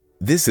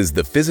This is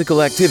the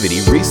Physical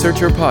Activity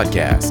Researcher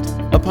Podcast,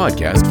 a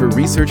podcast for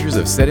researchers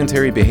of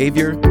sedentary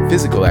behavior,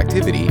 physical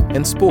activity,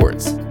 and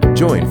sports.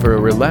 Join for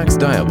a relaxed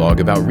dialogue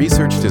about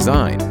research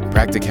design,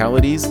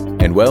 practicalities,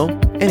 and, well,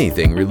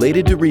 anything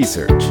related to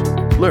research.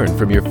 Learn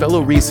from your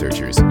fellow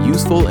researchers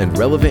useful and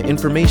relevant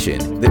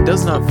information that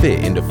does not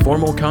fit into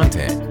formal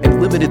content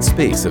and limited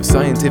space of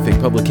scientific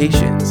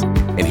publications.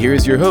 And here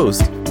is your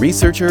host,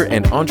 researcher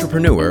and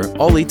entrepreneur,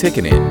 Olli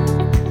Tikkanen.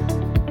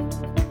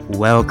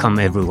 Welcome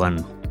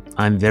everyone.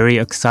 I'm very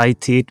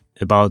excited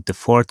about the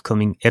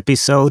forthcoming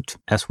episode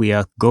as we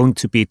are going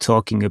to be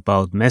talking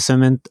about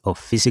measurement of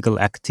physical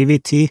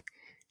activity,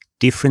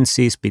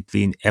 differences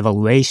between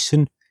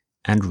evaluation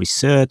and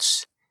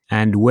research,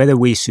 and whether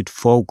we should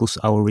focus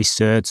our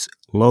research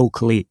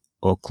locally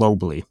or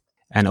globally,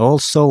 and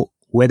also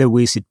whether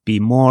we should be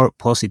more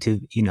positive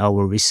in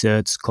our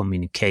research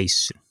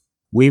communication.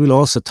 We will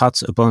also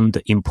touch upon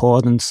the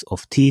importance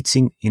of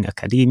teaching in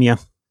academia.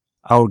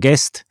 Our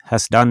guest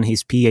has done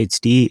his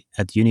PhD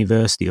at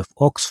University of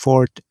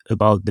Oxford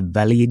about the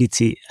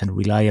validity and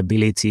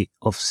reliability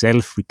of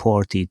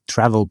self-reported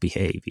travel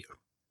behavior.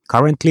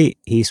 Currently,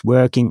 he is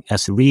working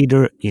as a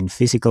reader in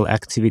physical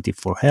activity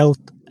for health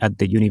at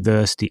the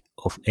University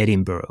of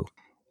Edinburgh.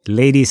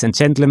 Ladies and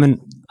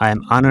gentlemen, I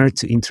am honored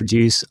to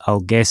introduce our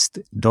guest,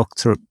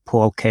 Dr.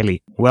 Paul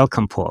Kelly.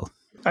 Welcome, Paul.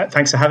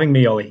 Thanks for having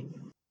me, Olli.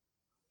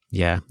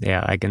 Yeah,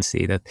 I can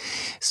see that.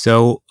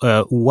 So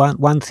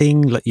one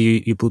thing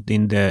you put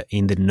in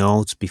the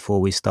notes before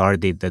we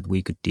started that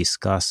we could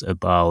discuss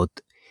about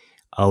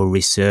our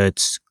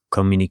research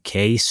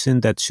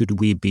communication, that should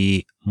we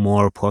be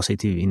more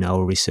positive in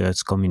our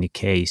research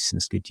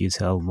communications? Could you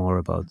tell more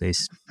about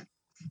this?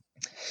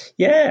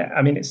 Yeah,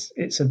 I mean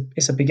it's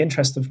a big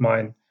interest of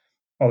mine,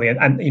 Olli,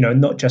 and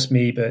not just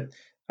me, but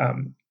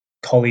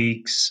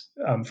colleagues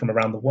from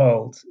around the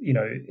world.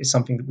 It's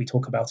something that we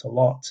talk about a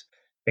lot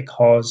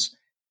because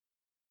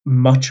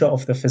much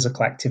of the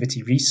physical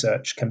activity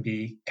research can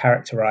be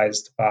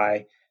characterized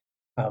by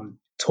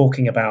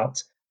talking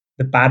about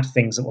the bad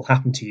things that will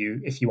happen to you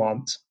if you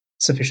aren't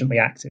sufficiently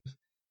active.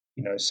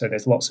 So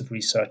there's lots of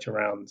research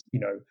around,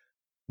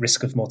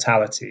 risk of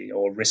mortality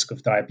or risk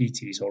of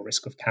diabetes or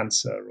risk of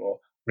cancer or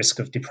risk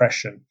of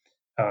depression,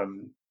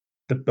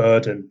 the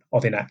burden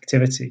of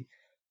inactivity.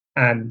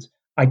 And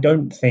I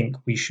don't think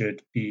we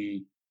should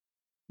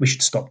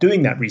stop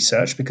doing that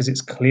research because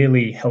it's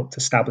clearly helped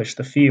establish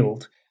the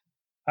field,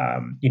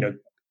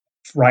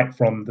 right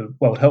from the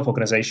World Health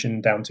Organization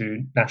down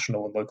to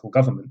national and local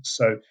governments.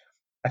 So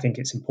I think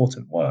it's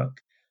important work.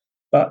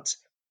 But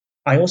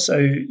I also,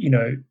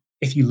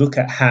 if you look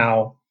at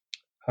how,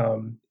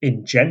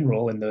 in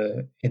general, in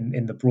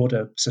the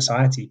broader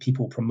society,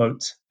 people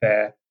promote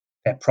their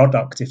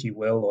product, if you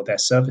will, or their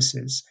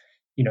services,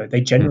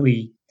 they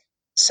generally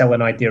sell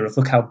an idea of,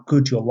 look how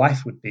good your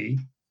life would be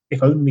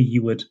if only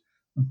you would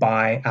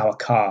buy our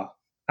car,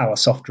 our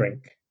soft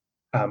drink,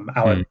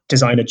 our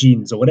designer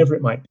jeans, or whatever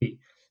it might be.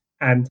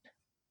 And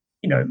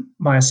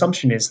my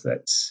assumption is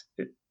that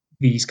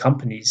these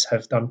companies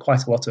have done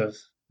quite a lot of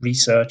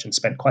research and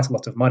spent quite a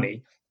lot of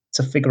money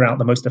to figure out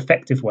the most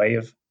effective way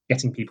of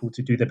getting people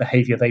to do the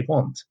behavior they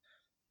want.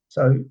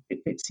 So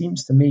it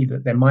seems to me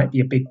that there might be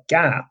a big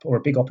gap or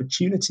a big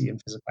opportunity in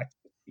physical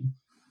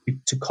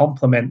activity to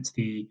complement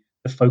the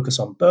focus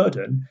on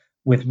burden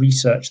with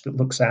research that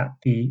looks at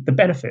the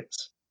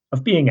benefits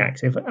of being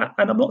active.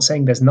 And I'm not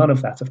saying there's none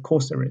of that, of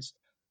course there is.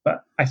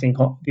 But I think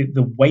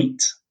the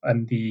weight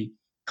and the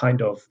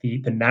kind of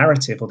the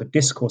narrative or the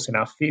discourse in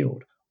our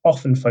field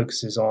often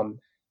focuses on,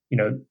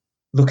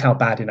 look how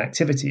bad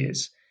inactivity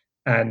is.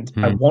 And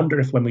I wonder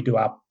if when we do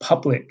our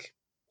public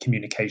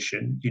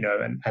communication,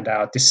 and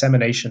our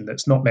dissemination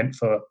that's not meant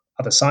for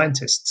other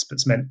scientists, but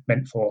it's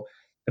meant for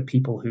the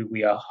people who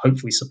we are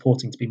hopefully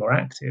supporting to be more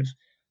active,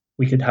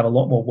 we could have a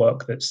lot more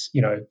work that's,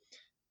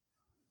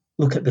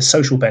 look at the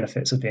social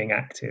benefits of being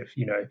active.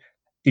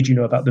 Did you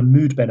know about the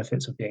mood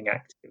benefits of being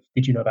active?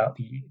 Did you know about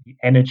the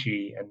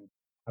energy and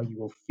how you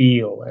will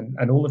feel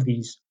and all of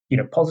these,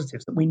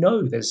 positives that we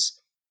know there's,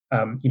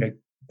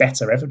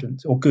 better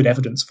evidence or good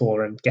evidence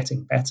for and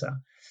getting better.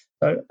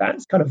 So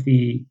that's kind of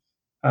the,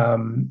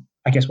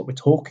 I guess what we're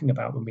talking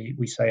about when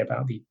we say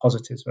about the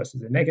positives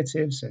versus the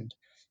negatives. And,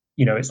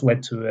 it's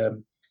led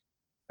to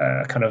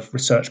kind of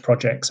research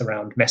projects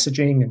around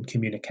messaging and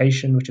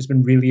communication, which has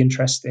been really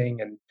interesting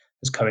and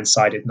has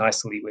coincided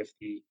nicely with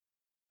the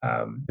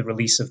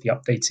release of the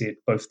updated,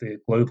 both the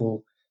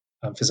global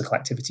physical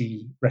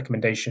activity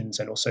recommendations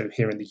and also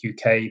here in the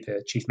UK,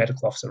 the Chief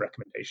Medical Officer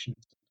recommendations.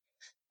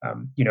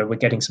 We're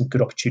getting some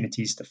good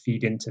opportunities to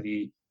feed into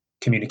the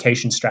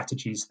communication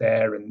strategies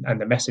there and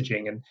the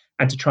messaging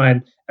and to try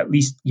and at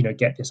least,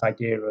 get this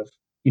idea of,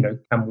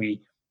 can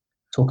we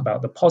talk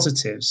about the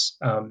positives,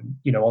 on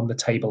the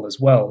table as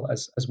well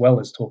as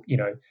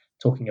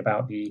talking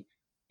about the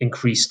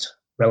increased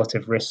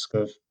relative risk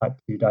of type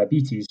 2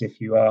 diabetes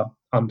if you are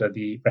under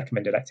the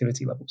recommended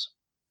activity levels.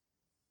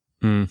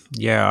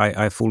 Yeah,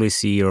 I fully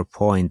see your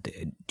point.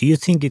 Do you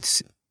think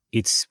it's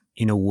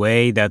in a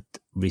way that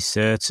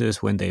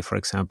researchers, when they, for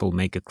example,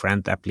 make a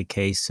grant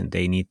application,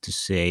 they need to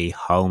say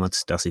how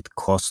much does it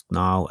cost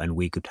now, and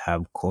we could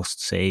have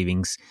cost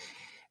savings.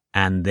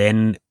 And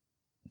then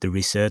the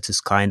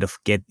researchers kind of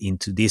get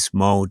into this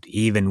mode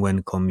even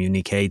when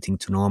communicating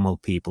to normal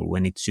people,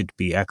 when it should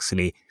be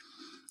actually,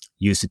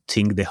 you should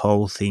think the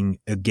whole thing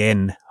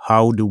again.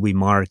 How do we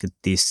market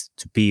this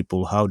to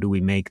people? How do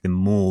we make them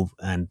move,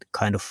 and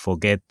kind of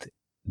forget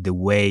the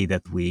way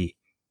that we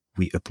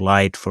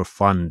applied for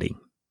funding?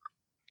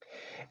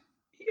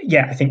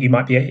 Yeah, I think you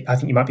might be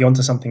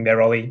onto something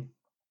there, Ollie.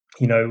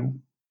 You know,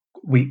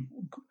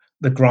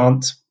 the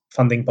grant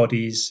funding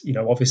bodies,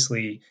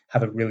 obviously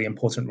have a really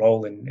important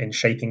role in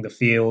shaping the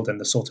field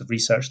and the sort of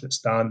research that's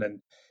done. And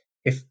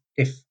if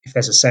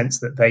there's a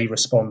sense that they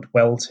respond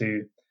well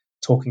to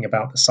talking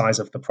about the size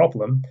of the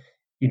problem,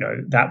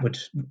 that would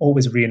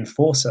always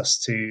reinforce us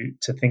to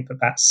think that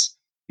that's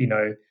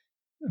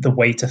the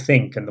way to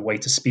think and the way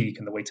to speak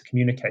and the way to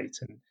communicate.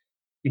 And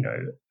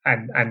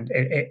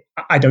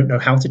I don't know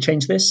how to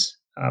change this.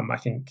 I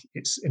think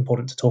it's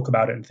important to talk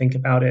about it and think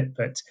about it.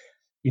 But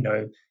you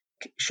know,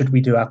 should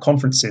we do our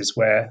conferences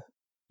where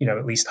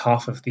at least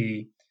half of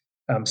the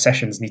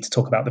sessions need to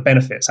talk about the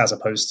benefits as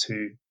opposed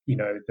to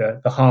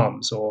the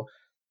harms? Or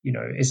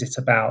is it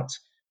about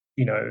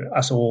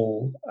us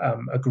all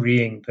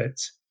agreeing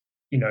that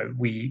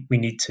we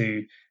need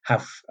to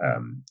have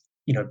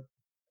you know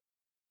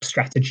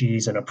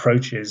strategies and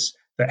approaches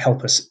that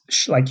help us,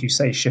 like you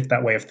say, shift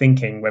that way of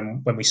thinking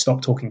when we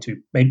stop talking to,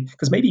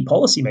 maybe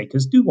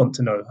policymakers do want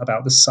to know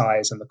about the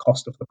size and the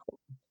cost of the problem,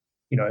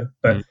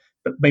 Mm.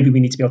 but maybe we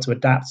need to be able to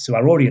adapt to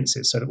our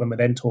audiences so that when we're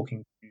then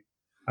talking to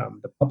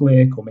the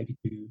public or maybe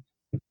to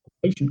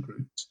patient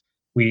groups,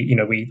 we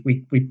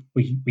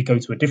go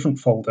to a different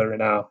folder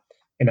in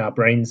our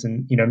brains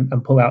and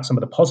and pull out some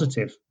of the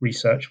positive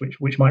research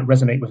which might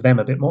resonate with them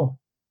a bit more.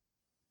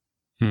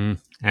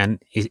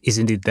 And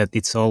isn't it that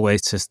it's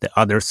always just the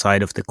other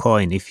side of the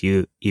coin? If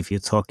you're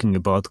talking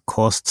about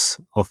costs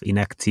of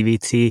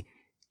inactivity,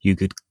 you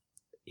could,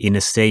 in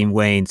the same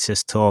way,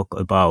 just talk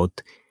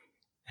about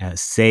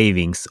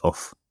savings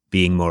of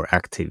being more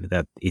active.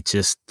 That it's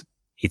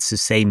the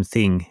same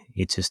thing.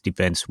 It just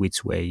depends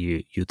which way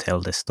you tell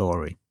the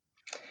story.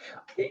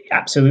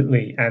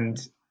 Absolutely, and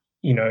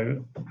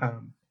I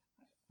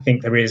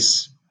think there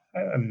is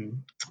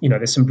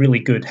there's some really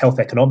good health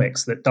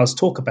economics that does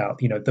talk about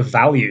the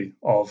value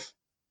of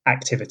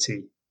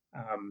activity.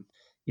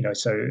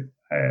 So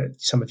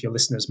some of your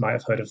listeners might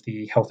have heard of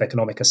the health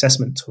economic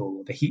assessment tool,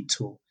 or the HEAT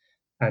tool,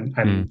 and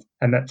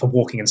that for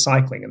walking and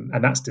cycling,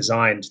 and that's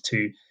designed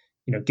to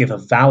give a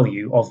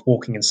value of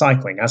walking and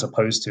cycling as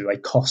opposed to a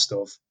cost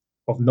of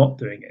not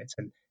doing it.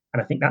 And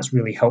I think that's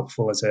really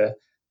helpful as a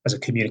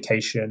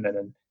communication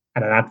and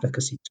an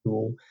advocacy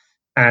tool.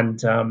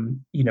 And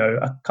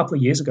a couple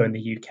of years ago in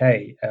the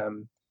UK,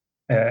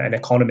 an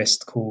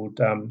economist called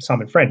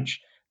Simon French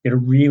did a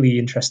really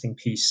interesting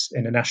piece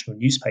in a national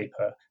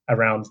newspaper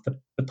around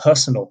the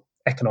personal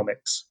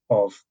economics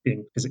of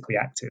being physically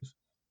active.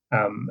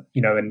 And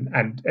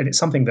it's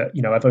something that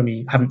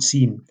haven't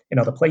seen in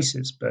other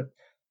places, but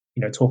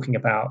talking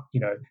about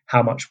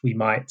how much we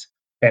might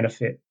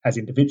benefit as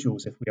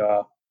individuals if we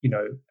are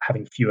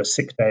having fewer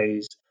sick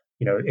days,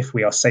 if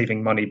we are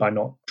saving money by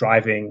not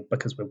driving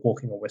because we're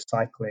walking or we're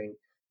cycling,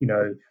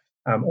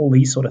 all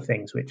these sort of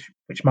things,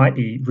 which might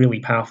be really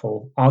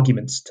powerful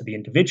arguments to the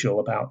individual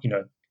about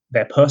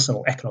their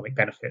personal economic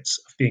benefits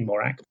of being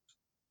more active.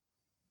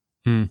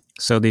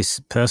 So this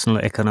personal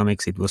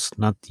economics, it was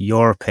not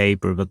your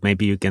paper, but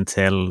maybe you can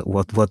tell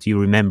what you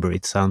remember.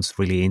 It sounds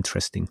really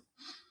interesting.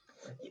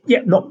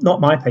 Yeah,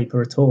 not my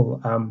paper at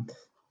all.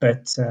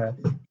 But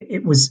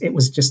it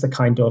was just a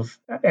kind of,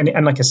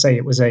 and like I say,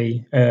 it was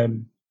a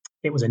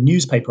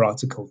newspaper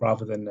article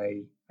rather than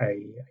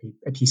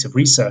a piece of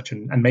research,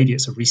 and maybe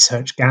it's a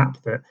research gap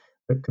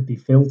that could be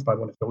filled by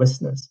one of the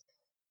listeners.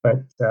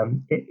 But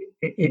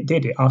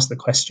it asked the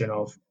question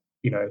of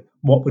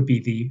what would be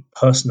the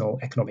personal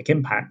economic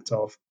impact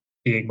of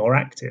being more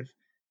active,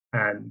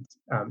 and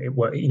it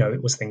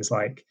was things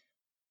like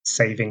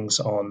savings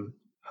on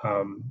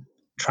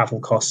travel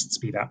costs,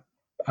 be that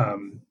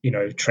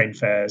train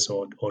fares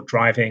or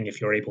driving. If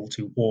you're able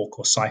to walk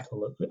or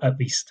cycle at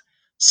least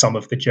some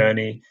of the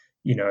journey,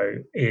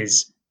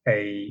 is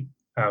a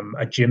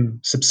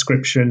gym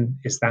subscription,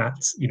 is that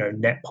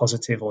net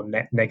positive or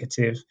net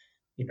negative?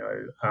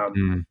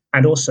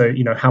 And also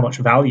how much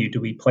value do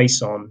we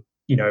place on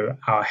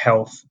our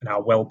health and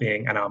our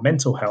well-being and our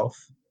mental health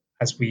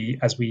as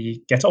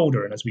we get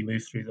older and as we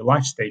move through the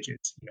life stages?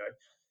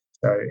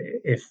 So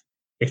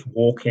if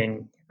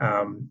walking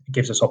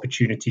gives us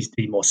opportunities to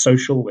be more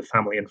social with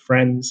family and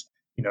friends,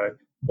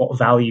 what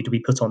value do we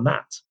put on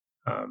that?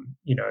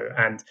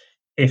 And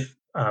if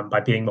by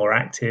being more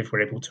active,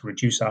 we're able to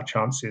reduce our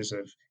chances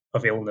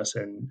of illness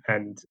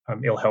and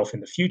ill health in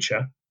the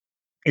future,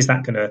 is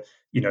that going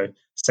to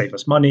save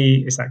us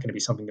money? Is that going to be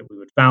something that we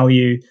would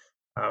value?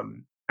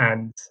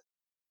 And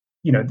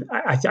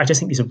I just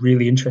think these are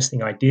really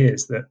interesting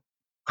ideas that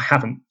I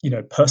haven't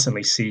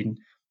personally seen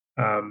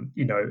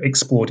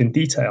explored in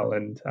detail.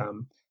 And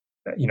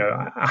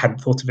I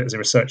hadn't thought of it as a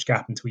research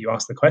gap until you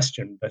asked the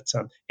question, but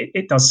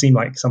it does seem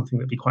like something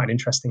that'd be quite an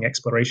interesting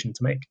exploration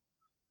to make.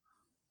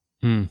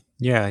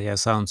 Yeah,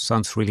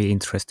 sounds really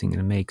interesting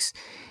and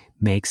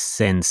makes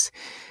sense.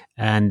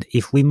 And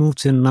if we move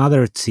to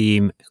another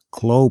theme,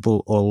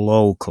 global or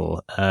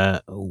local,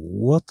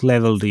 what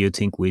level do you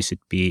think we should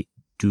be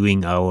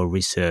doing our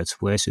research?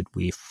 Where should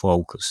we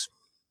focus?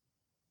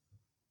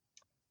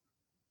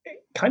 It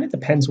kind of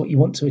depends what you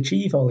want to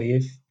achieve,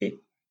 Ollie.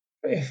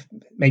 If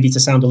maybe to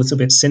sound a little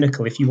bit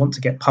cynical, if you want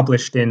to get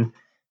published in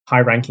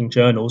high-ranking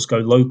journals, go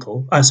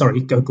local.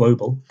 Go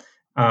global.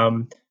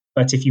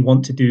 But if you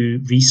want to do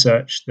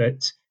research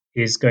that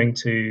is going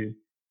to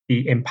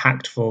be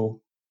impactful,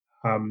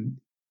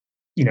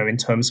 in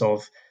terms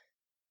of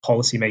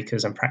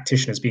policymakers and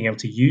practitioners being able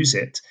to use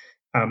it,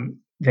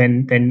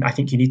 then I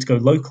think you need to go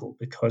local,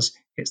 because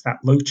it's that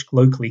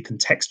locally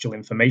contextual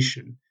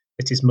information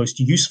that is most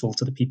useful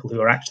to the people who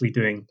are actually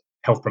doing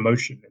health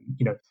promotion.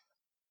 And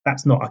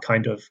that's not a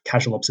kind of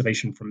casual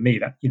observation from me.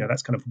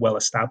 That's kind of well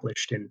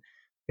established in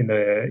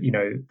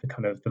the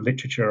kind of the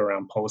literature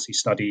around policy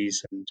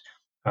studies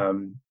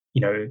and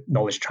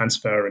knowledge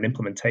transfer and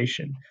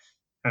implementation.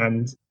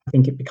 And I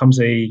think it becomes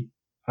a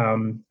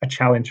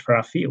challenge for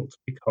our field,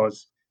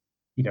 because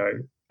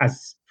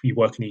as you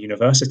work in a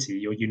university,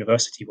 your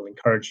university will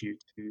encourage you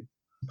to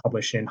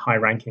publish in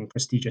high-ranking,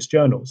 prestigious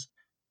journals,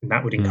 and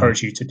that would Mm,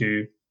 encourage you to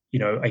do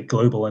a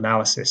global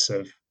analysis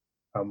of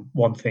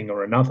one thing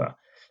or another.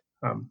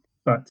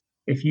 But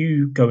if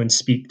you go and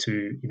speak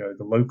to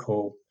the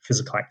local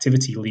physical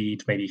activity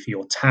lead, maybe for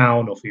your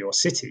town or for your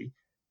city,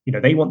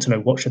 they want to know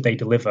what should they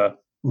deliver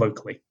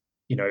locally.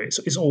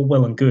 It's all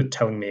well and good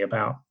telling me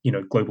about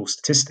global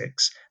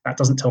statistics. That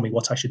doesn't tell me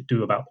what I should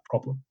do about the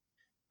problem.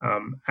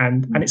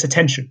 And it's a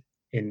tension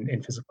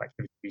in physical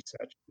activity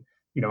research.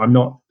 I'm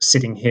not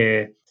sitting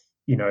here,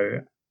 you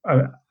know,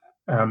 uh,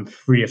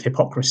 free of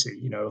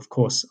hypocrisy. Of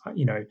course,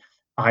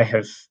 I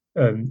have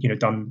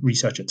done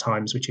research at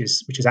times which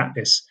is at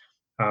this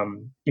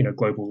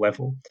global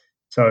level.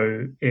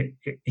 So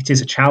it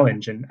is a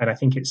challenge, and I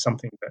think it's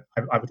something that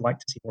I would like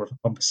to see more of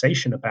a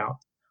conversation about,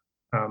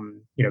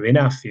 in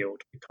our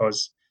field,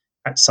 because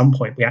at some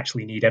point we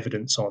actually need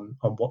evidence on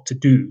what to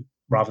do,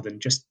 rather than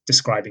just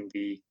describing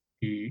the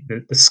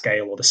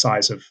scale or the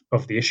size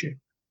of the issue.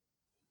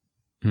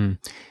 mm.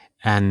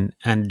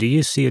 And do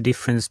you see a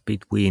difference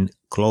between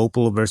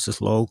global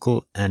versus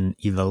local and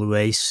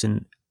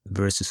evaluation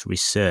versus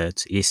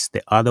research? Is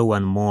the other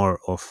one more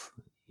of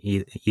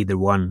either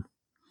one?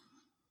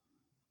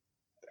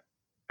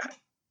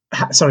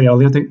 Sorry,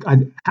 Ollie,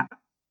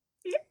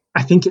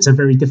 I think it's a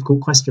very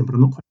difficult question, but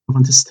I'm not quite sure I've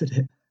understood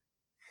it.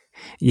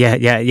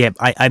 Yeah.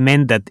 I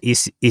meant that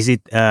is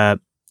it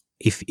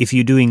if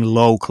you're doing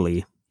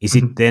locally, is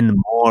it Mhm. then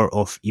more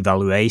of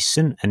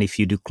evaluation, and if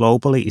you do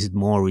globally, is it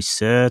more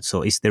research,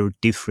 or is there a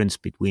difference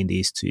between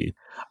these two?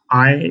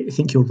 I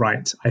think you're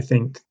right. I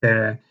think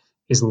there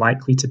is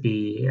likely to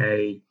be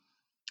a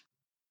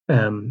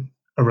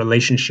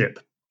relationship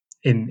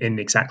in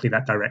exactly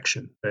that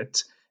direction.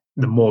 That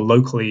the more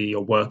locally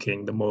you're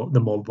working, the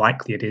more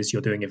likely it is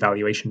you're doing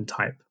evaluation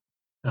type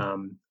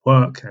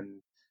work,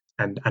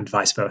 and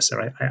vice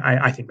versa.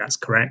 I think that's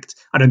correct.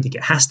 I don't think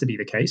it has to be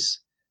the case,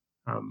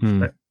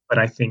 Hmm. but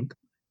I think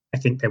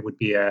there would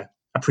be a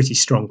pretty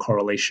strong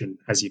correlation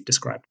as you've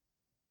described.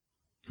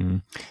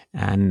 Mm.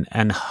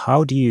 And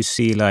how do you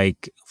see,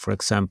 like, for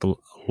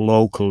example,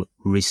 local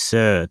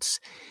research?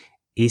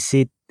 Is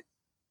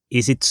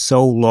it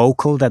so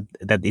local that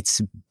it's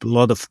a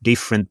lot of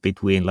different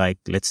between, like,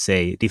 let's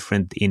say,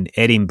 different in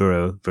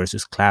Edinburgh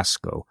versus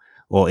Glasgow?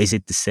 Or is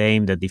it the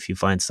same that if you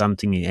find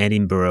something in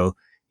Edinburgh,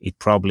 it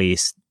probably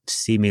is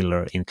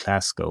similar in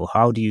Glasgow?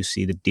 How do you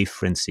see the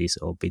differences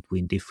or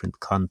between different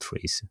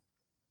countries?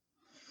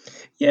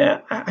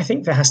 Yeah, I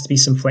think there has to be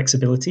some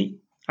flexibility,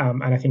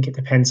 and I think it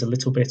depends a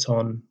little bit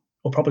on,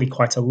 or probably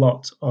quite a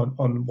lot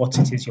on what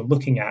it is you're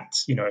looking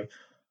at.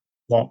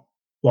 What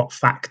what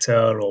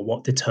factor or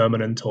what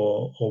determinant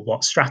or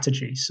what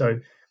strategy. So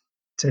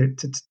to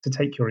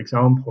take your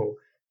example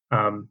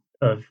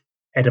of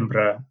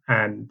Edinburgh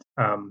and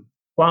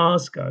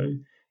Glasgow,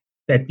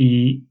 there'd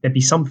be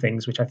some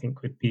things which I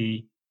think would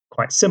be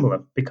quite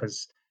similar,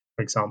 because,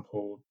 for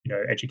example,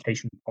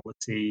 education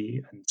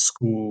policy and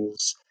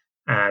schools,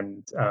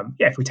 and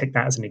if we take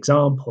that as an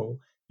example,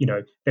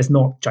 there's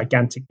not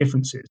gigantic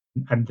differences,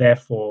 and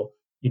therefore,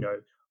 you know,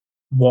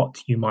 what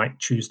you might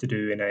choose to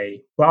do in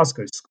a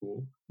Glasgow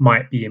school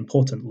might be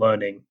important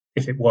learning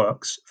if it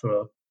works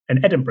for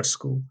an Edinburgh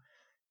school.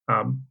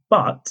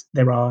 But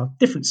there are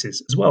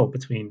differences as well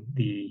between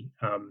the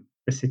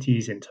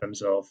cities, in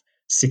terms of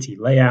city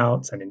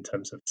layouts and in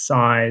terms of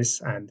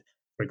size. And,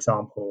 for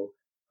example,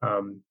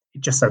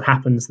 it just so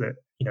happens that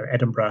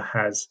Edinburgh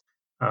has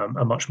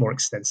a much more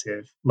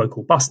extensive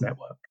local bus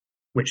network,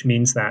 which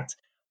means that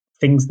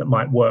things that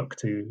might work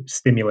to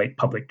stimulate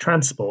public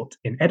transport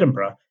in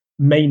Edinburgh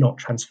may not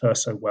transfer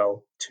so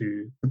well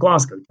to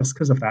Glasgow, just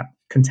because of that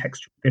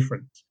contextual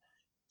difference.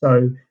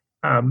 So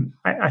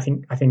I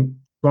think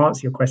to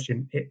answer your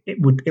question, it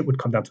would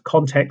come down to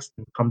context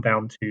and come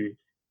down to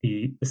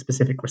the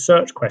specific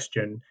research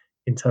question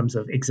in terms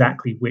of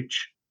exactly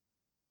which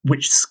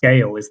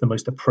scale is the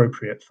most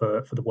appropriate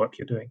for the work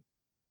you're doing.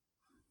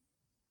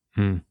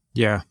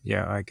 Yeah,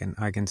 I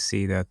can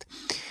see that.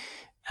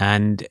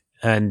 And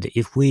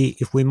if we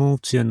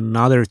move to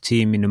another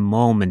team in a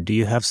moment, do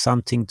you have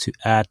something to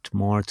add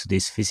more to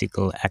this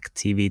physical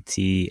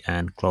activity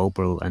and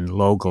global and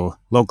local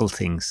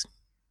things?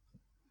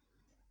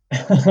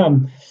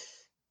 Do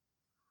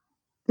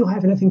I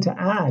have anything to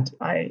add?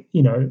 I'd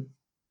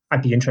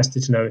be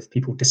interested to know if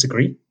people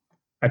disagree.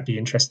 I'd be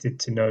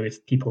interested to know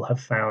if people have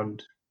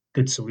found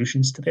good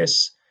solutions to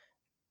this.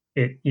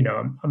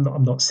 I'm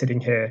not sitting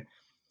here,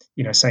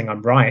 saying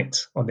I'm right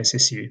on this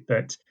issue,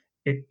 but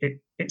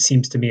it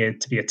seems to me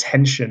to be a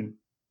tension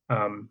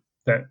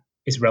that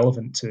is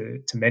relevant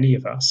to many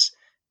of us,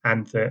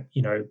 and that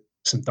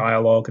some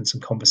dialogue and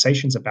some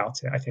conversations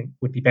about it, I think,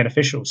 would be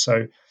beneficial.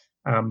 So,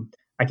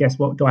 I guess,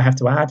 what do I have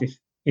to add? If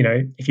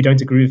you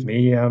don't agree with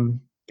me,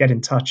 get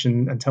in touch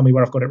and tell me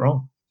where I've got it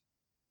wrong.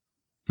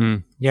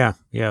 Yeah,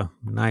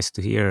 nice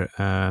to hear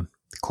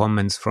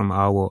comments from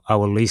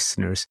our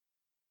listeners.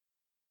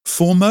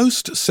 For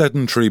most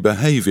sedentary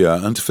behavior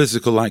and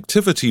physical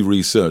activity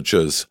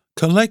researchers,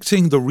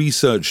 collecting the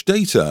research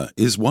data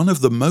is one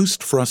of the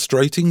most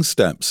frustrating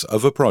steps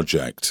of a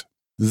project.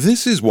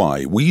 This is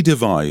why we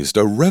devised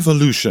a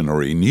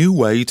revolutionary new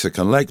way to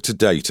collect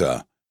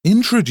data,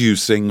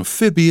 introducing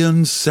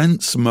Fibion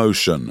Sense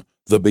Motion,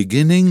 the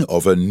beginning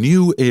of a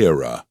new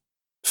era.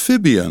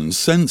 Fibion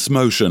Sense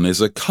Motion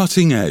is a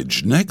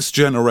cutting-edge,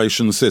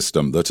 next-generation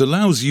system that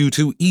allows you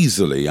to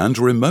easily and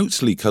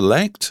remotely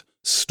collect,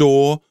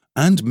 store,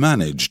 and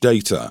manage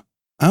data.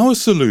 Our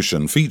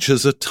solution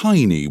features a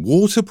tiny,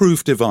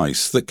 waterproof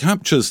device that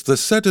captures the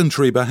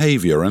sedentary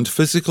behavior and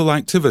physical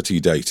activity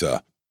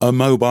data, a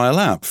mobile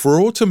app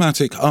for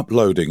automatic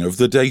uploading of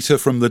the data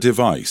from the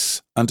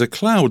device, and a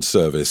cloud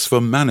service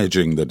for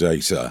managing the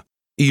data.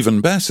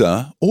 Even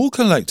better, all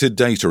collected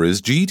data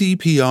is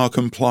GDPR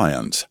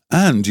compliant,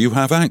 and you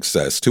have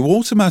access to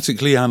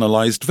automatically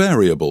analyzed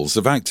variables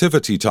of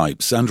activity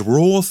types and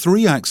raw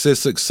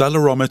 3-axis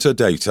accelerometer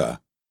data.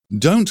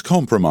 Don't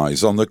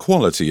compromise on the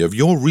quality of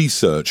your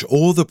research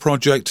or the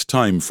project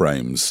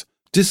timeframes.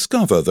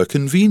 Discover the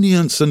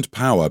convenience and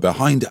power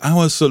behind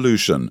our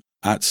solution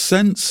at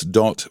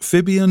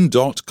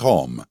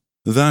sense.fibion.com.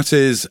 That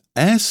is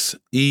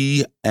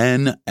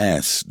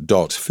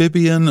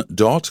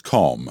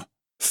SENS.fibion.com.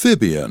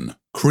 Fibion,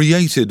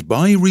 created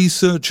by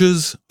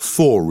researchers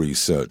for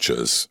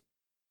researchers.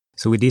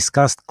 So we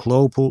discussed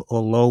global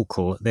or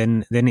local.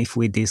 Then if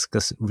we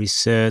discuss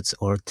research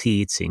or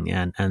teaching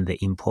and the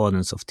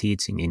importance of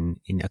teaching in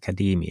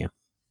academia.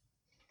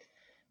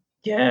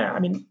 Yeah, I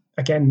mean,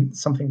 again,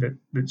 something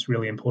that's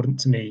really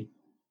important to me,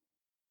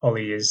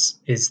 Ollie,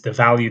 is the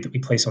value that we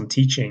place on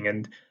teaching.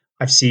 And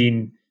I've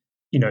seen,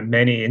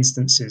 many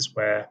instances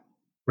where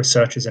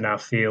researchers in our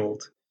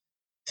field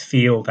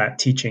feel that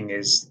teaching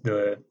is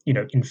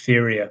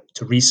inferior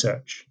to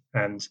research,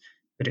 and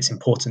that it's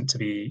important to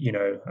be,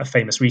 a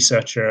famous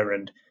researcher.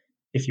 And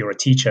if you're a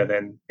teacher,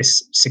 then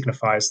this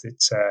signifies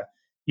that,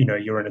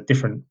 you're in a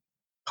different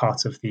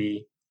part of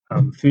the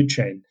food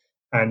chain.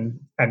 And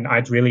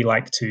I'd really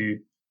like to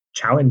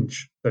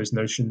challenge those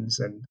notions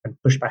and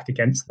push back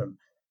against them.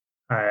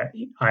 I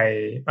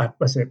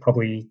was it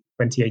probably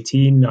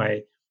 2018.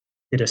 I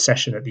did a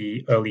session at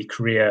the Early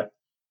Career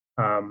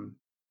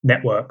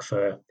network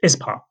for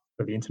ISPA,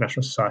 for the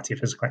International Society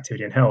of Physical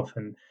Activity and Health,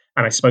 and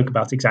I spoke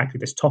about exactly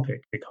this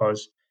topic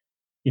because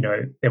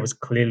there was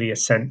clearly a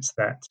sense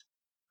that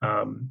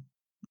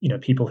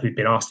people who'd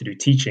been asked to do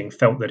teaching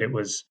felt that it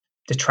was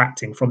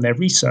detracting from their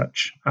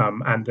research,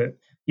 and that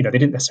they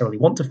didn't necessarily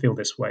want to feel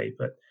this way,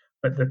 but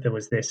that there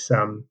was this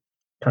kind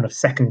of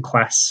second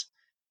class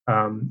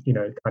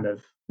kind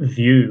of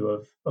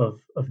view of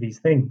these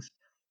things.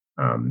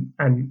 And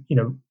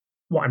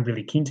what I'm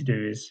really keen to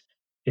do is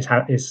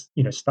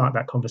start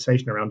that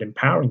conversation around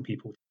empowering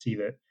people to see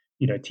that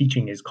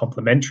teaching is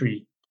complementary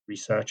to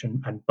research,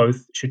 and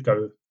both should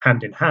go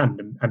hand in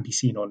hand and be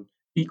seen on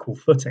equal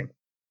footing.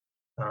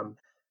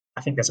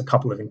 I think there's a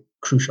couple of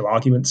crucial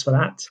arguments for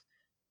that.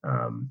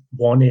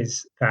 One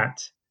is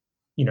that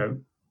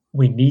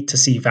we need to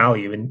see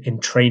value in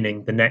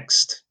training the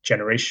next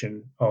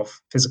generation of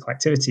physical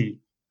activity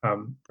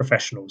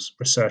professionals,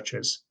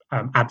 researchers,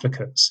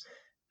 advocates,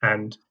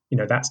 and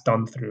that's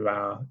done through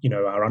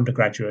our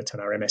undergraduate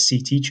and our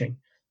MSc teaching.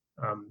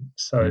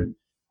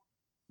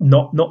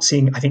 Not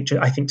seeing, I think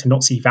to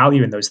not see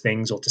value in those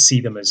things, or to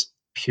see them as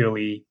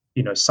purely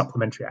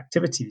supplementary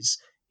activities,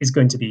 is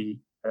going to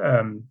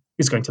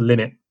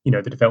limit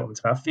the development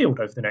of our field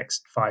over the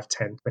next 5,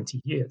 10,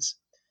 20 years.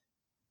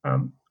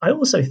 I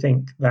also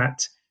think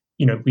that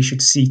we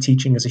should see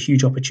teaching as a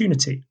huge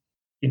opportunity,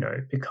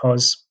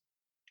 because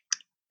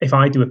if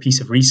I do a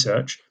piece of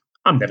research,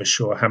 I'm never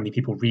sure how many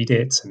people read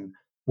it and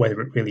whether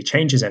it really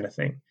changes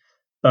anything.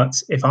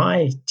 But if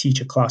I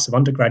teach a class of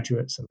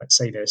undergraduates, and let's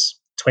say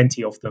there's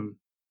 20 of them,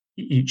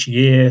 each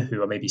year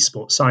who are maybe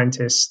sports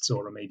scientists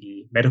or are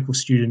maybe medical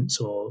students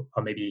or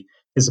are maybe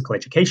physical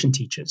education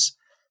teachers.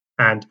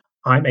 And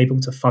I'm able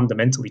to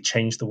fundamentally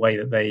change the way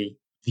that they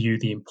view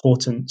the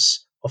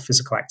importance of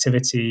physical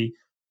activity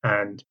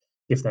and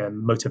give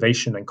them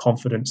motivation and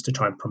confidence to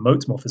try and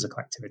promote more physical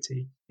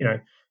activity.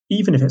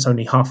 Even if it's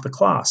only half the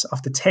class,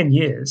 after 10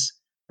 years,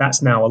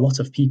 that's now a lot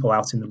of people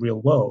out in the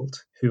real world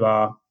who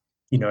are,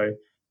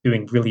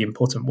 doing really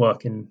important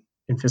work in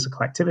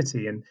physical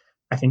activity. And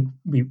I think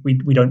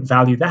we don't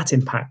value that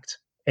impact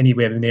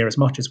anywhere near as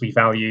much as we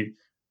value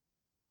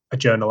a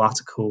journal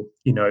article,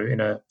 in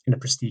a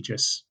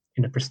prestigious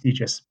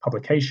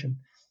publication.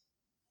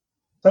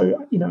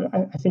 So,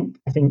 I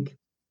think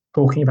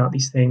talking about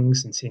these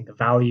things and seeing the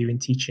value in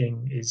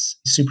teaching is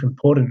super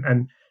important.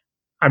 And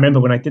I remember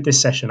when I did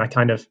this session, I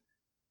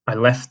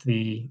left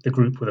the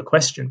group with a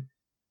question,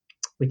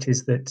 which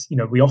is that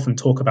we often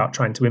talk about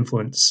trying to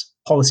influence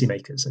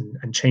policymakers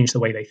and change the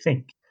way they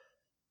think.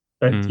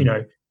 But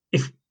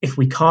if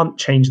we can't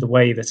change the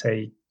way that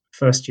a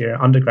first year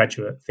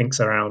undergraduate thinks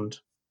around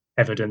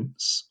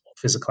evidence, or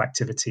physical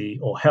activity,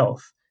 or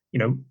health,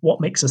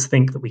 what makes us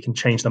think that we can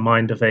change the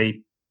mind of a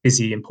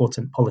busy,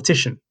 important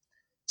politician?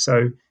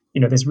 So,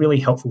 there's really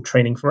helpful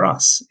training for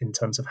us in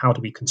terms of how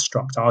do we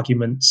construct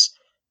arguments,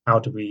 how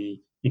do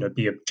we,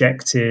 be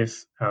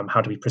objective,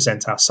 how do we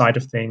present our side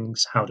of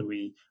things, how do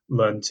we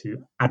learn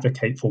to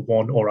advocate for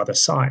one or other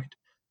side.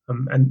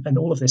 And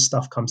all of this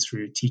stuff comes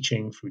through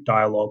teaching, through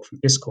dialogue, through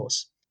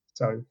discourse.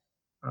 So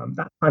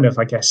that's kind of,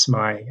 I guess,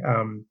 my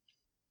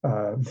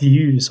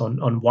views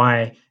on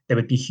why there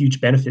would be huge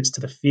benefits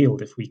to the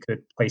field if we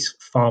could place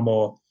far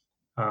more,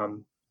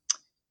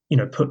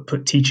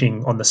 put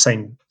teaching on the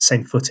same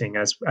footing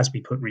as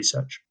we put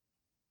research.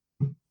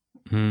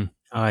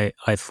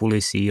 I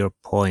fully see your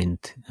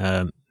point.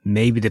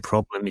 Maybe the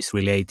problem is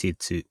related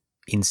to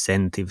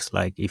incentives.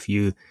 Like if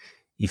you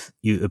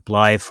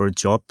apply for a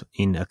job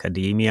in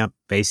academia,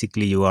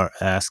 basically you are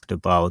asked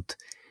about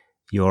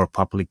your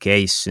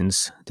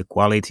publications, the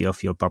quality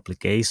of your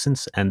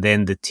publications, and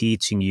then the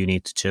teaching you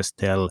need to just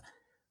tell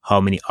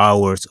how many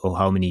hours or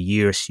how many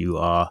years you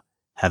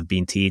have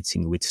been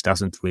teaching, which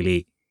doesn't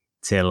really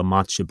tell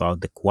much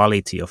about the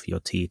quality of your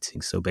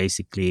teaching. So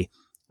basically,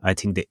 I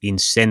think the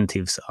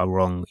incentives are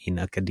wrong in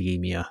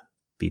academia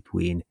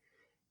between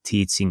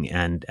teaching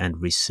and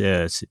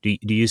research. Do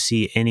you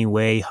see any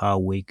way how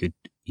we could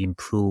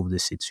improve the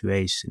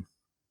situation?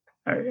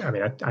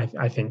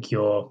 I think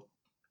your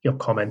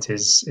comment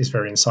is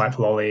very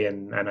insightful, Ollie,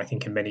 and I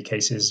think in many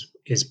cases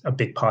is a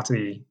big part of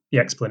the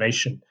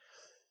explanation.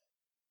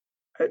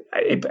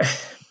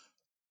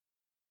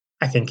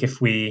 I think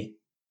if we,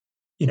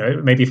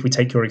 maybe if we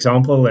take your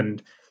example,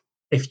 and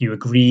if you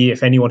agree,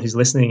 if anyone who's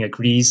listening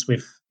agrees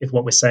with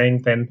what we're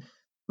saying, then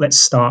let's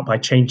start by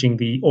changing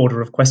the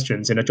order of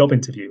questions in a job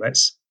interview.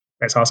 Let's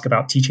ask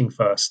about teaching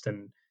first,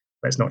 and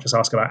let's not just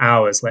ask about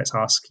hours. Let's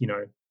ask,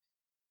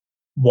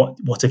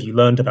 what have you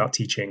learned about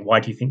teaching? Why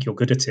do you think you're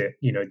good at it?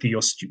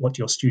 What do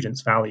your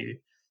students value?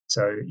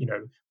 So,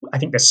 I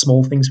think there's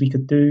small things we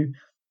could do.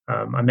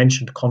 I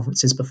mentioned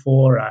conferences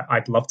before.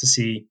 I'd love to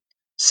see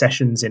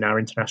sessions in our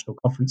international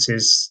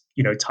conferences,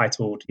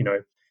 titled,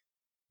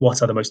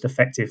 what are the most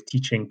effective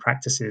teaching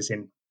practices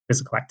in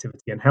physical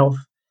activity and health?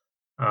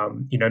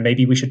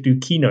 Maybe we should do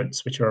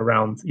keynotes, which are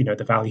around,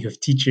 the value of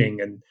teaching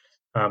and,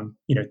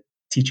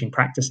 teaching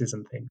practices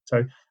and things.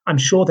 So I'm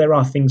sure there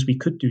are things we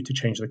could do to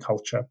change the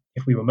culture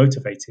if we were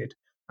motivated.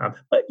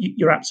 But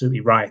you're absolutely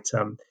right.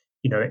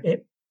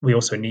 We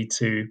also need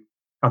to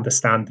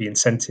understand the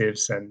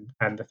incentives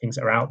and the things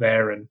that are out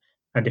there, and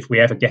if we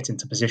ever get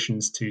into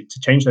positions to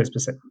change those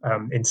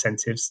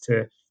incentives,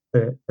 to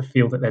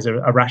feel that there's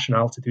a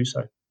rationale to do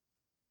so.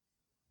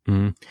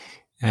 Mm.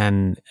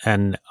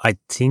 And I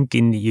think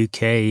in the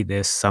UK,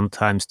 there's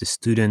sometimes the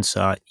students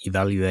are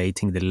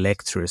evaluating the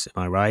lecturers.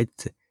 Am I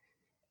right?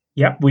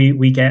 Yeah,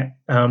 we get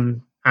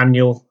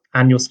annual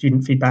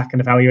student feedback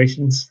and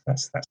evaluations.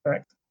 That's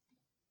correct.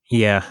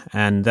 Yeah,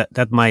 and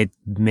that might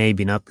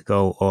maybe not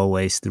go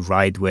always the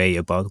right way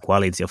about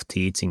quality of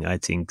teaching. I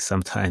think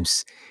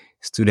sometimes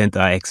students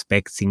are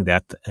expecting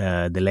that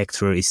the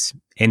lecturer is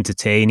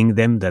entertaining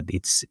them, that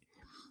it's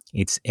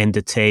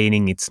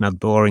entertaining, it's not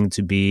boring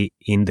to be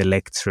in the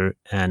lecture,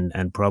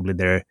 and probably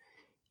their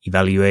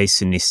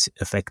evaluation is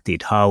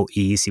affected. How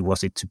easy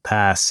was it to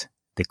pass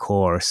the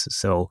course?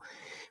 So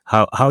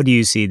how do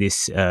you see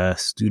this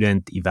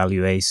student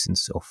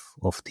evaluations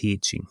of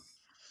teaching?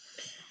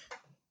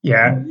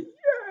 Yeah,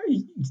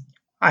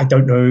 I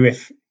don't know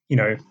if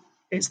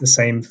it's the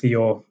same for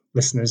your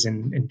listeners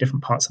in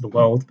different parts of the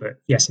world, but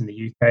yes, in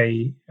the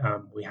UK,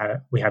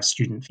 we have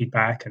student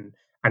feedback,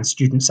 and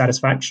student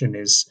satisfaction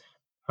is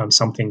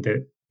something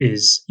that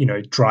is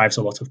drives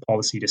a lot of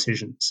policy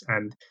decisions.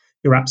 And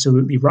you're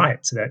absolutely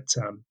right that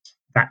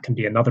that can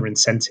be another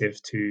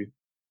incentive to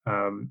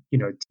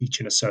teach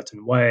in a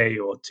certain way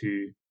or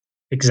to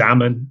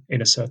examine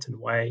in a certain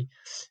way.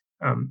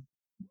 Um,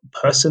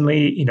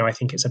 Personally, I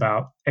think it's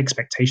about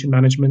expectation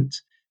management.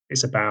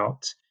 It's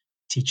about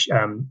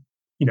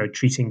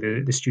treating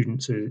the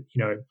students,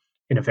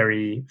 in a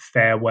very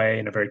fair way,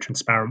 in a very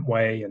transparent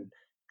way, and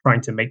trying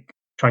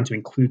to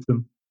include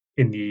them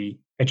in the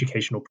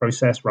educational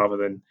process rather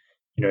than,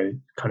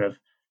 kind of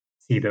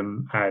see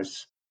them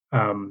as,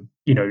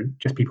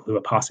 just people who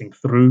are passing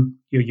through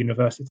your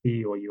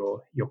university or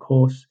your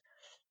course.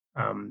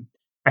 Um,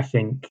 I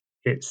think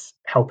it's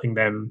helping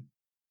them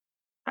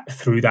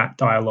through that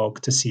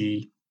dialogue to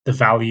see the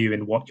value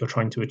in what you're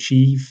trying to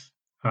achieve,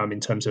 in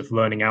terms of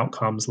learning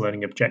outcomes,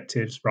 learning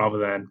objectives, rather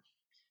than,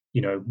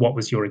 what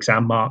was your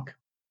exam mark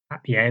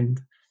at the end.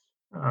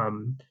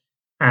 Um,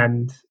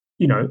 and,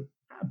 you know,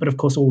 but of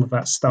course, all of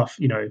that stuff,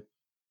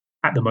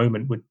 at the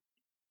moment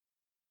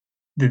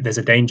there's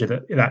a danger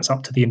that that's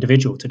up to the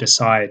individual to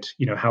decide,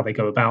 how they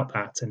go about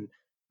that. And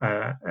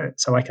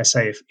so, like I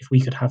say, if we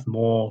could have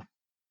more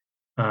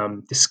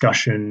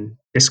discussion,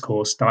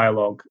 discourse,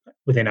 dialogue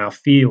within our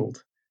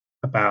field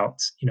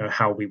about,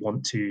 how we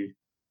want to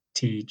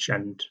teach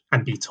and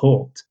be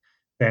taught,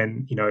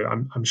 then,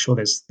 I'm sure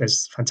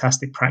there's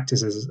fantastic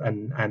practices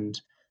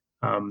and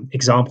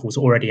examples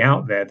already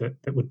out there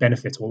that would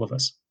benefit all of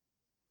us.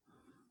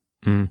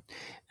 Mm.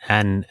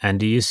 And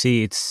do you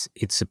see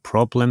it's a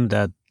problem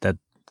that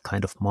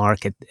kind of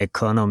market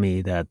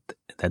economy that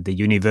the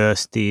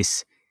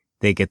universities,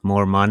 they get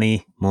more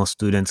money, more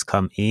students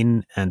come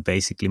in, and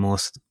basically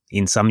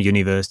in some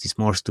universities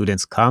more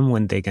students come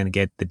when they can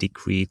get the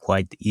degree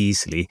quite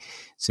easily.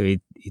 So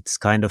it's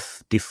kind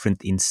of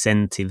different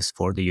incentives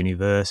for the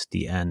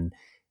university and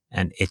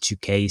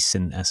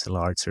education as a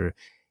larger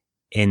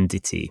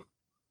entity.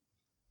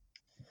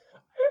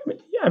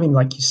 Yeah, I mean,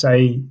 like you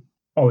say,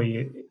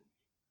 Ollie,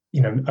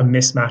 a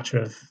mismatch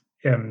of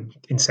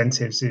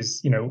incentives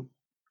is,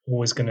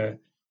 always going to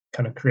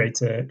kind of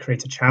create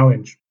a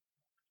challenge.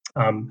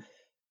 Um,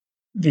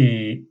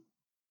 the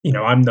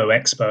I'm no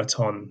expert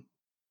on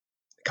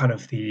kind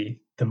of the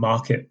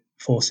market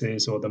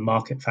forces or the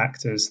market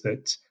factors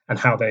that and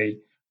how they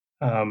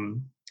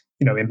um,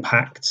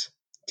 impact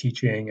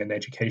teaching and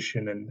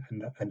education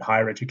and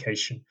higher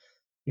education.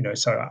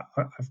 So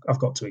I've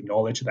got to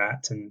acknowledge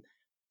that, and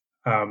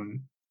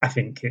I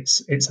think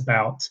it's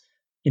about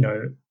you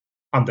know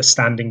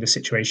understanding the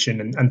situation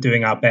and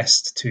doing our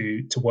best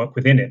to work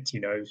within it.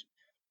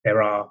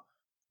 There are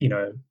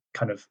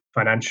kind of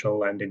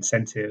financial and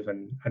incentive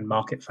and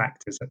market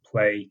factors at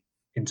play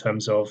in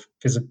terms of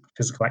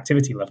physical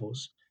activity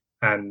levels,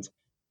 and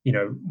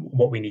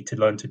what we need to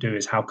learn to do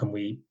is how can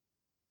we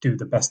do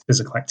the best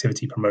physical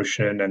activity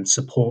promotion and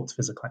support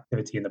physical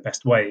activity in the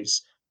best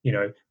ways,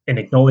 in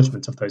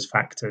acknowledgement of those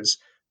factors,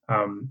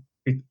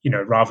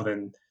 rather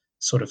than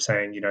sort of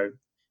saying,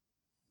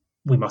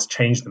 we must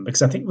change them,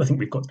 because I think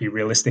we've got to be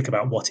realistic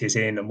about what is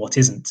in and what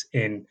isn't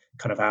in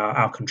kind of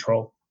our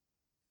control.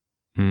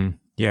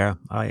 Yeah,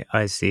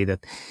 I see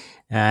that.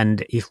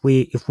 And if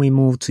we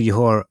move to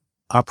your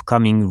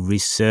upcoming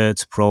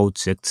research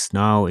projects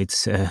now,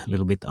 it's a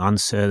little bit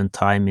uncertain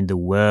time in the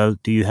world.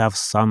 Do you have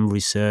some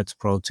research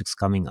projects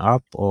coming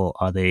up, or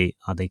are they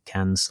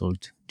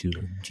cancelled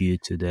due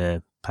to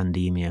the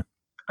pandemic?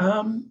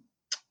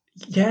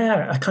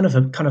 Yeah, a kind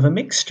of a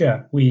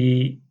mixture.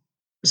 We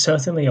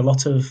certainly, a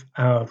lot of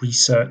our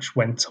research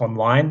went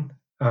online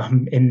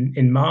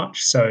in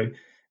March. So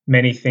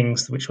many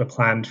things which were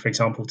planned, for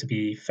example, to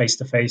be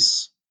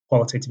face-to-face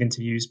qualitative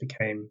interviews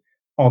became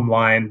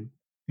online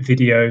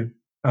video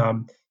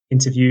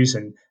interviews,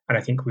 and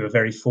I think we were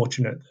very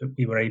fortunate that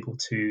we were able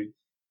to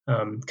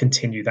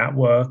continue that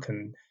work,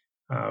 and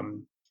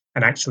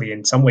actually,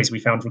 in some ways, we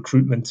found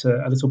recruitment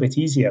a little bit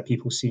easier.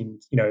 People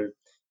seemed,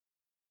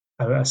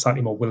 are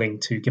slightly more willing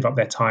to give up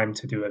their time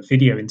to do a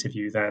video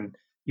interview than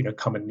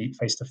come and meet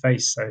face to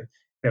face. So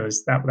there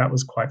was that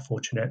was quite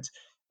fortunate.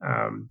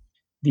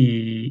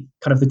 The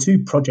kind of the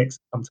two projects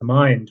that come to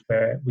mind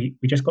where we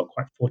just got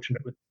quite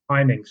fortunate with the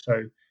timing.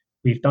 So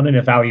we've done an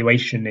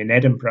evaluation in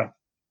Edinburgh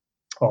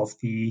of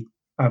the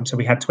so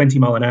we had 20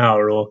 mile an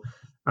hour or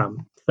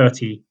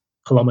 30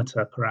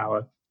 kilometer per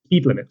hour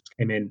speed limits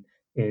came in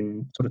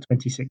sort of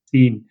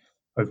 2016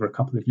 over a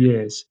couple of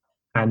years.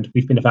 And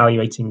we've been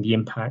evaluating the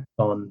impact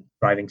on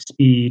driving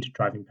speed,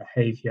 driving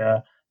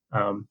behavior,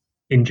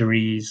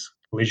 injuries,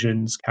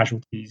 collisions,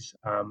 casualties,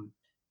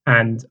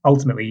 and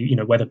ultimately,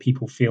 whether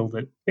people feel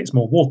that it's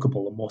more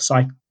walkable and more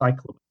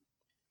cyclable.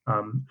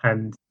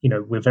 And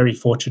we're very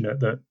fortunate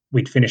that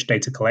we'd finished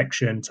data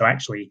collection. So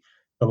actually,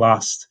 the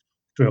last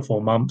 3 or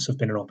 4 months have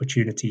been an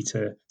opportunity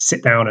to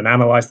sit down and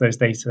analyze those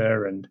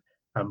data and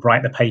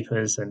write the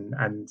papers.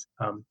 And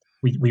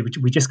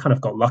we just kind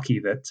of got lucky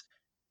that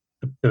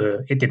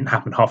it didn't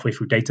happen halfway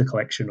through data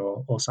collection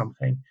or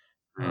something.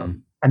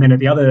 And then at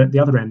the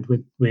other end,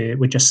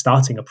 we're just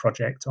starting a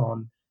project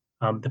on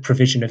the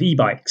provision of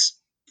e-bikes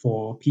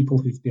for people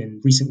who've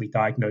been recently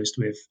diagnosed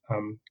with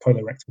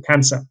colorectal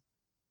cancer.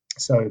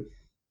 So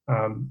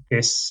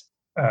this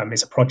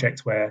is a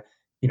project where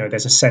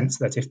there's a sense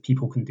that if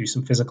people can do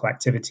some physical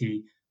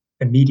activity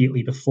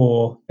immediately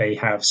before they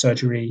have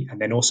surgery, and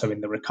then also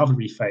in the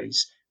recovery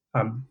phase,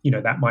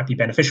 that might be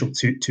beneficial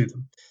to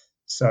them.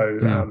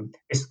 So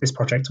this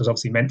project was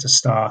obviously meant to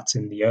start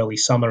in the early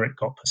summer. It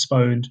got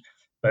postponed,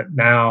 but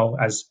now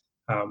as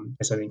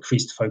there's an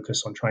increased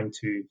focus on trying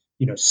to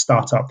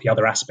start up the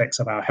other aspects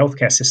of our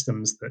healthcare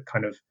systems that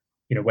kind of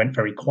went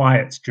very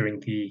quiet during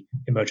the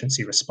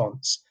emergency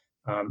response.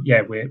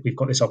 We've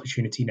got this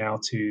opportunity now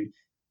to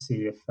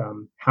see if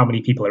how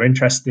many people are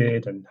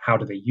interested and how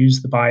do they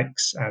use the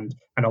bikes, and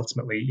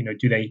ultimately,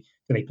 do they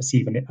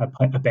perceive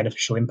a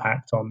beneficial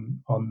impact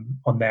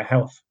on their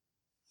health.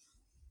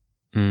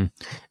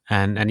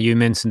 And you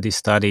mentioned this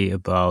study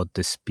about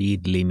the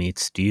speed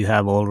limits. Do you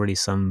have already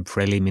some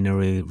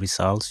preliminary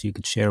results you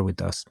could share with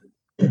us?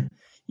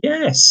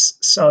 Yes.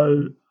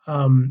 So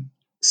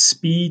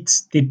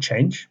speeds did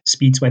change.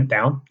 Speeds went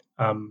down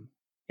over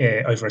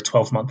a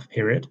 12-month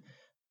period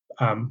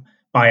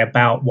by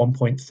about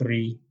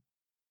 1.3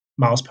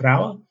 miles per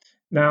hour.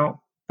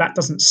 Now, that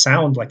doesn't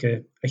sound like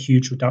a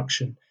huge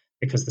reduction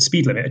because the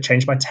speed limit had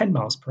changed by 10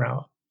 miles per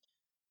hour.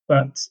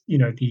 But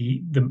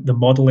the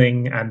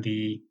modeling and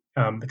the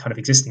kind of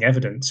existing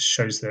evidence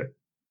shows that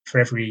for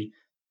every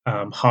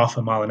half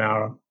a mile an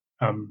hour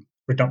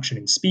reduction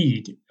in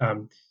speed,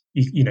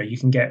 you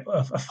can get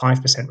a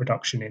 5%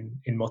 reduction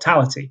in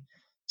mortality.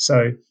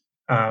 So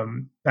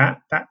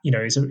that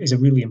is a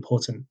really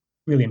important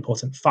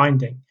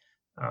finding.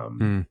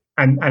 And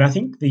I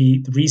think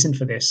the reason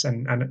for this,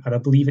 and I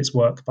believe it's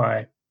work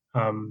by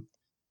a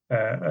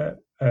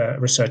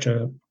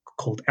researcher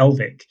called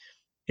Elvik,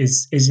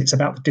 is it's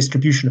about the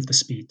distribution of the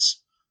speeds.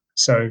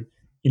 So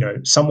a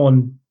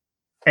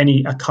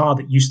car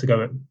that used to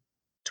go at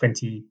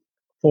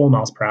 24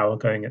 miles per hour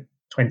going at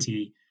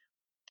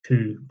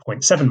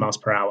 22.7 miles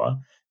per hour,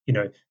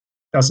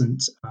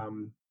 doesn't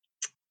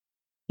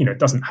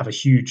doesn't have a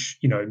huge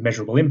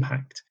measurable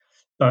impact.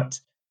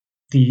 But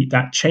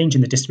that change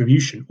in the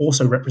distribution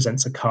also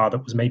represents a car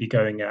that was maybe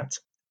going at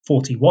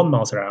 41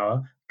 miles per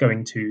hour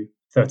going to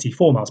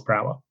 34 miles per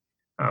hour.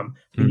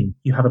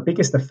 You have a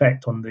biggest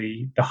effect on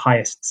the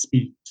highest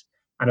speed,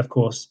 and of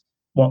course,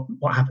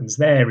 what happens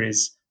there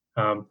is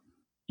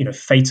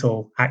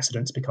fatal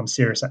accidents become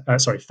serious.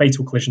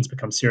 Fatal collisions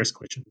become serious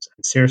collisions,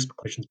 and serious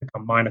collisions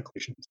become minor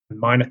collisions, and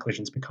minor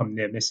collisions become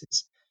near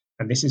misses.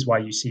 And this is why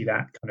you see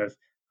that kind of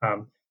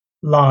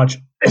large,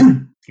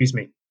 excuse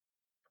me,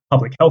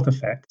 public health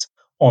effect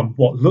on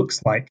what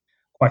looks like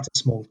quite a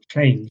small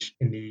change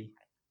in the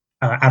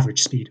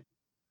average speed.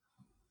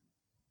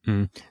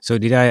 So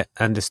did I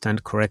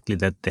understand correctly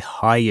that the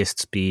highest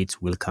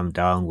speeds will come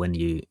down when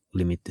you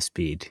limit the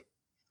speed?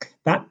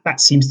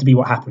 That seems to be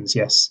what happens.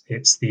 Yes,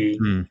 it's the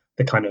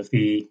kind of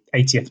the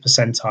 80th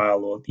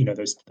percentile, or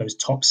those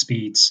top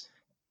speeds.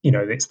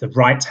 It's the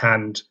right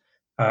hand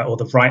or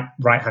the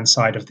right hand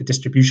side of the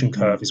distribution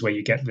curve is where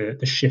you get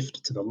the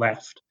shift to the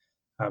left.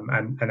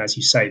 And as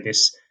you say,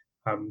 this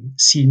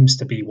seems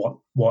to be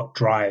what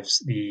drives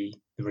the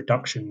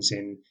reductions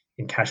in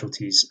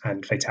casualties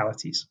and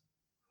fatalities.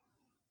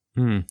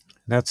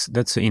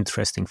 That's an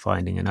interesting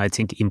finding, and I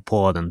think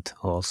important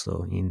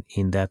also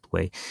in that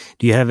way.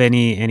 Do you have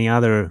any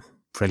other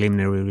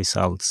preliminary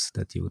results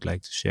that you would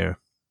like to share?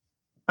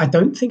 I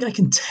don't think I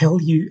can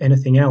tell you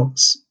anything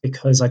else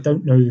because I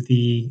don't know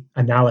the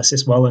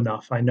analysis well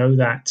enough. I know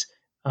that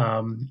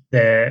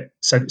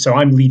so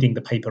I'm leading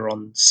the paper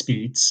on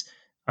speeds.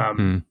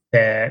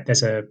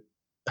 There's a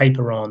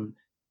paper on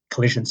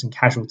collisions and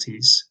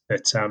casualties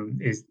that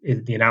is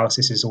the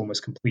analysis is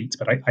almost complete,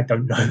 but I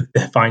don't know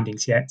the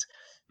findings yet.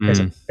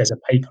 There's a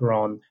paper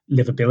on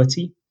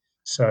livability.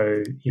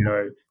 So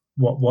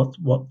what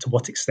to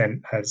what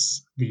extent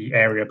has the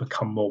area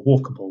become more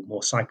walkable,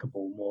 more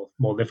cyclable,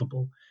 more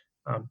livable?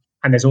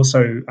 And there's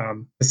also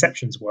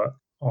perceptions work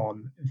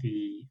on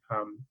the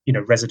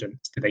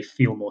residents. Do they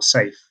feel more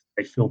safe?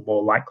 Do they feel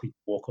more likely to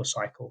walk or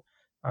cycle?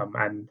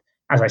 And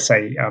as I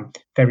say,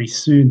 very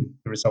soon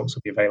the results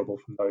will be available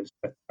from those.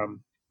 But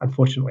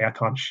unfortunately, I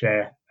can't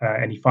share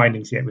any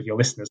findings yet with your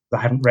listeners because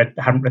I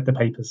haven't read the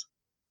papers.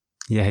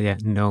 Yeah,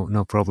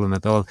 no problem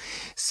at all.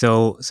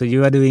 So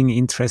you are doing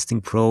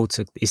interesting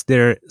project. Is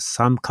there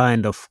some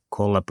kind of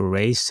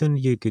collaboration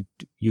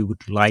you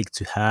would like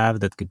to have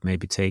that could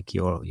maybe take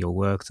your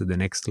work to the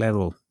next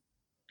level?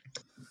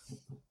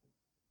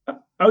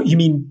 Oh, you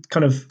mean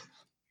kind of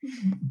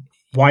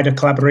wider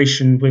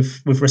collaboration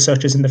with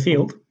researchers in the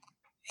field?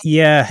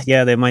 Yeah,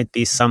 there might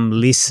be some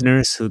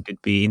listeners who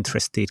could be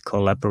interested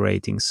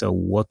collaborating. So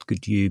what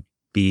could you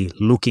be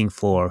looking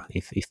for,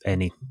 if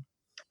any?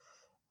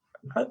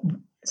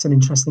 It's an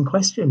interesting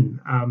question.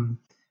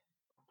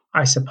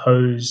 I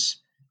suppose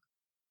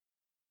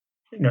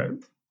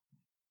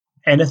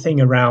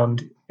anything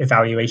around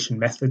evaluation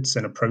methods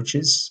and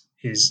approaches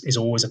is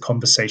always a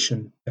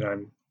conversation that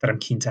I'm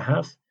keen to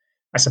have.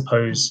 I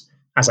suppose,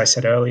 as I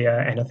said earlier,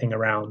 anything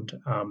around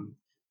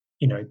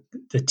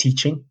the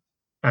teaching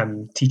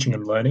and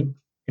learning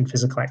in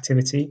physical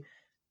activity,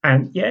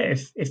 and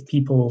if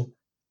people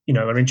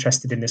are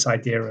interested in this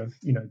idea of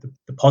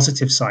the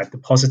positive side, the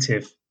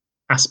positive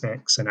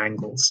aspects and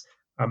angles,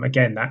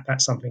 again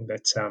that's something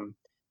that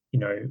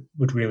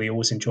would really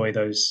always enjoy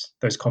those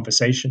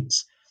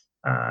conversations.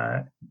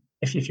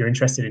 If you're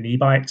interested in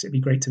e-bikes, it'd be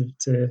great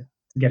to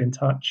get in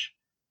touch.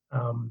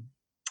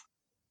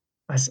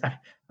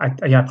 I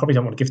probably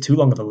don't want to give too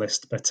long of a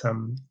list, but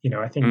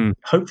I think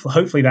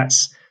hopefully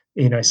that's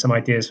some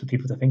ideas for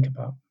people to think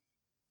about.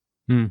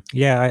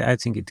 Yeah, I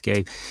think it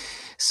gave.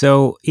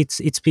 So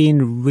it's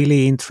been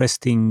really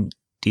interesting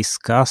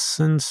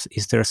discussions.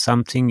 Is there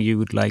something you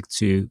would like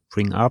to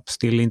bring up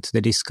still into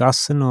the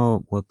discussion, or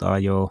what are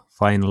your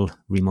final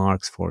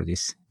remarks for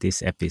this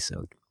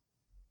episode?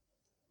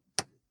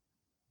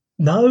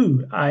 No,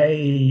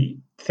 I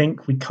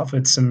think we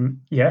covered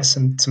some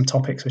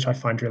topics which I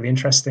find really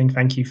interesting.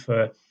 Thank you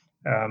for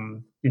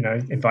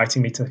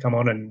inviting me to come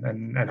on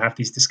and have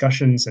these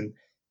discussions. And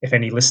if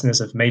any listeners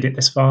have made it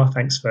this far,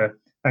 thanks for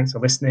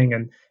listening.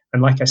 And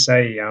like I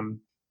say,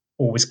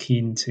 always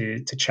keen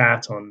to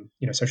chat on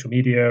social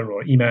media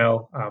or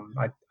email.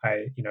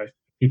 If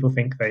people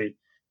think they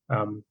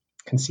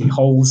can see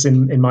holes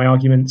in my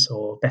arguments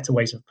or better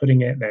ways of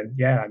putting it, then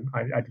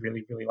I'd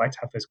really like to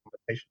have those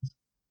conversations.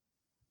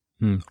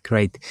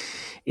 Great.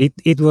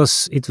 It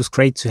was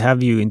great to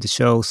have you in the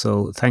show.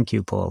 So thank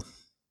you, Paul.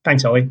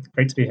 Thanks, Ollie.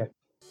 Great to be here.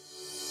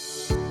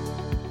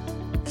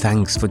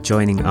 Thanks for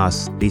joining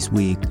us this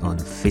week on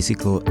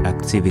Physical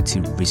Activity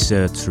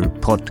Researcher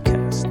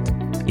Podcast.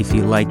 If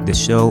you like the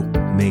show,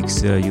 make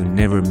sure you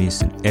never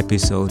miss an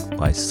episode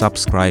by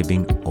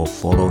subscribing or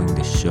following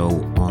the show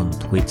on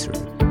Twitter.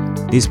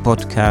 This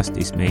podcast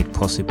is made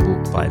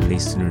possible by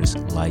listeners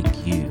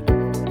like you.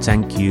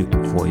 Thank you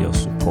for your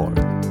support.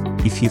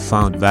 If you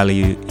found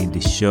value in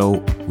the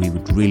show, we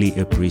would really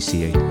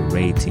appreciate a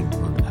rating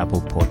on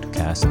Apple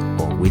Podcasts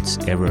or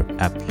whichever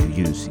app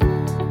you're using.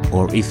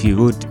 Or if you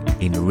would,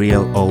 in a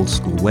real old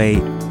school way,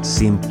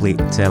 simply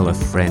tell a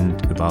friend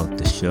about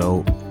the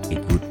show. It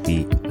would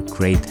be a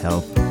great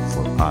help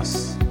for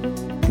us.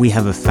 We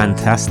have a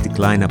fantastic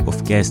lineup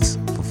of guests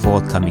for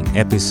forthcoming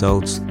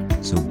episodes,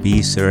 so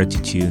be sure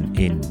to tune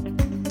in.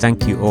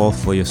 Thank you all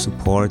for your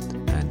support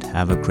and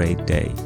have a great day.